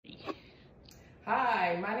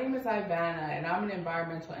Hi, my name is Ivana and I'm an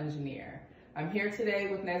environmental engineer. I'm here today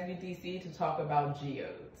with NSBDC to talk about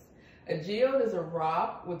geodes. A geode is a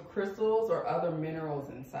rock with crystals or other minerals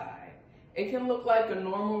inside. It can look like a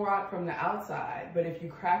normal rock from the outside, but if you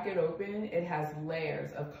crack it open, it has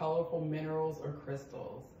layers of colorful minerals or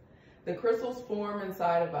crystals. The crystals form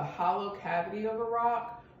inside of a hollow cavity of a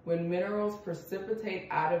rock when minerals precipitate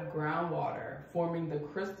out of groundwater, forming the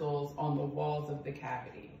crystals on the walls of the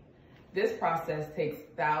cavity. This process takes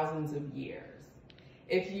thousands of years.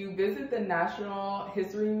 If you visit the National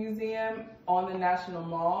History Museum on the National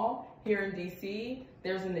Mall here in DC,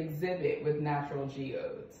 there's an exhibit with natural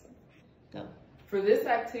geodes. Go. For this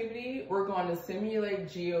activity, we're going to simulate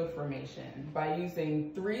geode formation by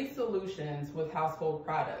using 3 solutions with household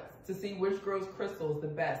products to see which grows crystals the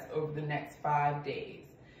best over the next 5 days.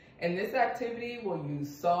 In this activity, we'll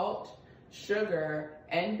use salt, sugar,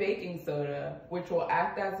 and baking soda, which will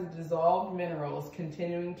act as the dissolved minerals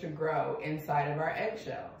continuing to grow inside of our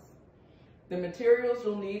eggshells. The materials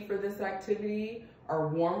you'll need for this activity are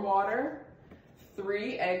warm water,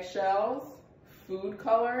 3 eggshells, food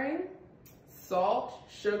coloring, salt,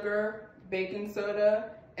 sugar, baking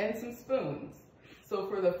soda, and some spoons. So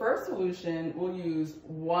for the first solution, we'll use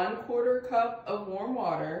 1/4 cup of warm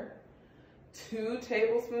water, 2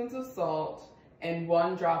 tablespoons of salt, and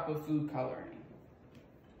 1 drop of food coloring.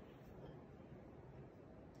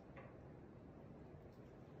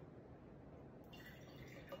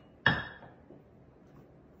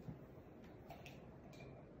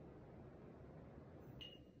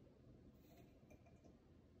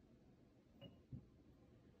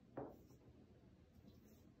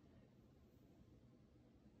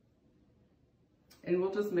 And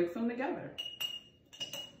we'll just mix them together.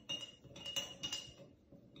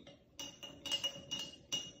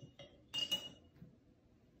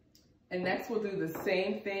 And next we'll do the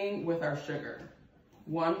same thing with our sugar.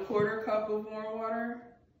 1/4 cup of warm water,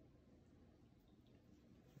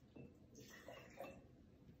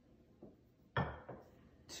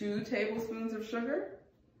 2 tablespoons of sugar,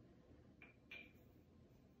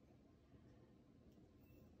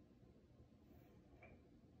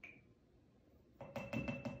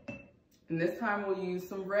 and this time we'll use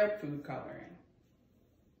some red food coloring.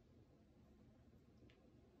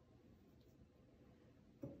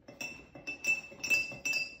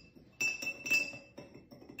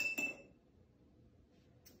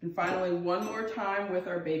 And finally, one more time with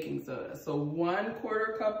our baking soda. So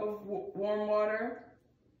 1/4 cup of warm water,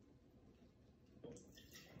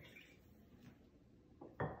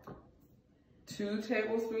 2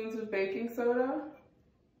 tablespoons of baking soda,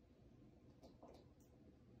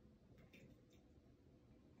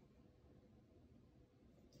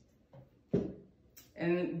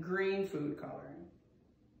 and green food coloring.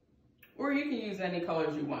 Or you can use any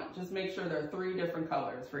colors you want. Just make sure there are 3 different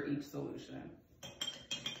colors for each solution.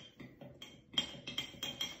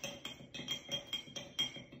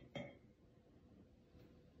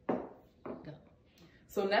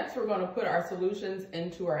 So next we're going to put our solutions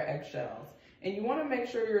into our eggshells. And you want to make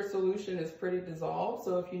sure your solution is pretty dissolved.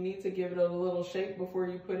 So if you need to give it a little shake before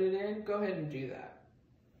you put it in, go ahead and do that.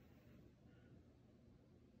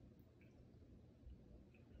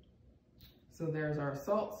 So there's our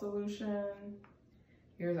salt solution.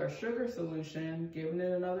 Here's our sugar solution, giving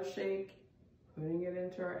it another shake, putting it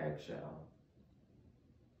into our eggshell.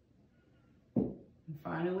 And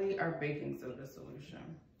finally, our baking soda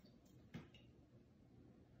solution.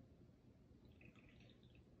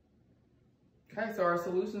 Okay, so our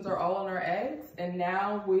solutions are all in our eggs, and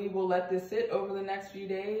now we will let this sit over the next few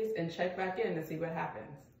days and check back in to see what happens.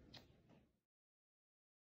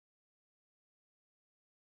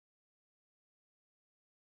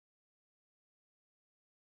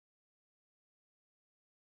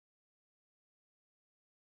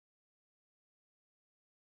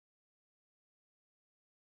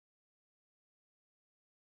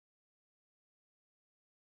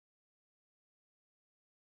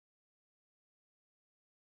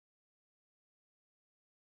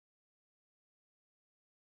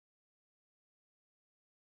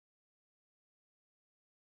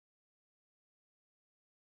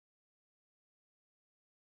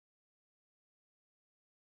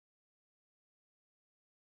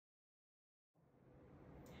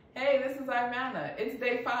 Hey, this is Ivana. It's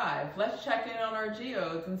day 5. Let's check in on our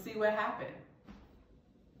geodes and see what happened.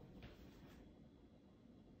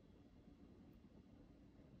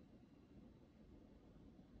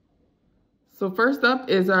 So first up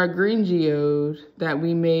is our green geode that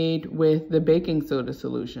we made with the baking soda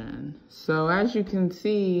solution. So as you can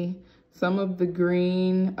see, some of the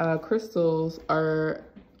green crystals are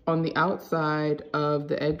on the outside of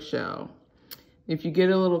the eggshell. If you get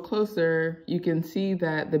a little closer, you can see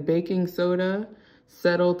that the baking soda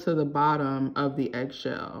settled to the bottom of the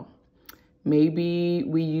eggshell. Maybe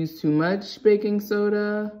we used too much baking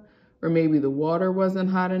soda, or maybe the water wasn't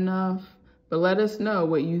hot enough, but let us know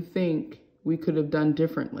what you think we could have done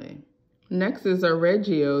differently. Next is our red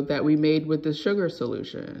geode that we made with the sugar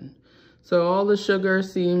solution. So all the sugar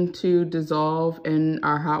seemed to dissolve in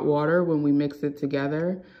our hot water when we mix it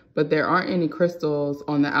together, but there aren't any crystals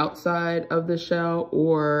on the outside of the shell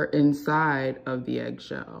or inside of the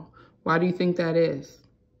eggshell. Why do you think that is?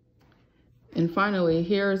 And finally,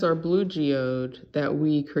 here's our blue geode that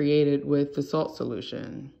we created with the salt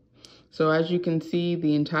solution. So as you can see,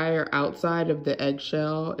 the entire outside of the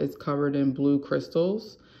eggshell is covered in blue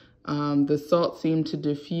crystals. The salt seemed to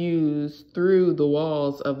diffuse through the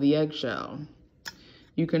walls of the eggshell.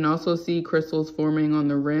 You can also see crystals forming on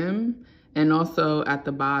the rim and also at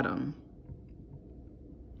the bottom.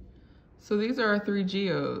 So these are our 3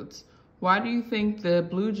 geodes. Why do you think the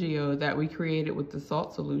blue geode that we created with the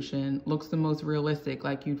salt solution looks the most realistic,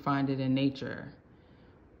 like you'd find it in nature?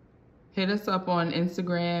 Hit us up on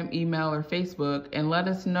Instagram, email, or Facebook and let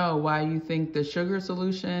us know why you think the sugar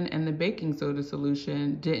solution and the baking soda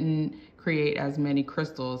solution didn't create as many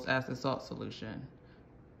crystals as the salt solution.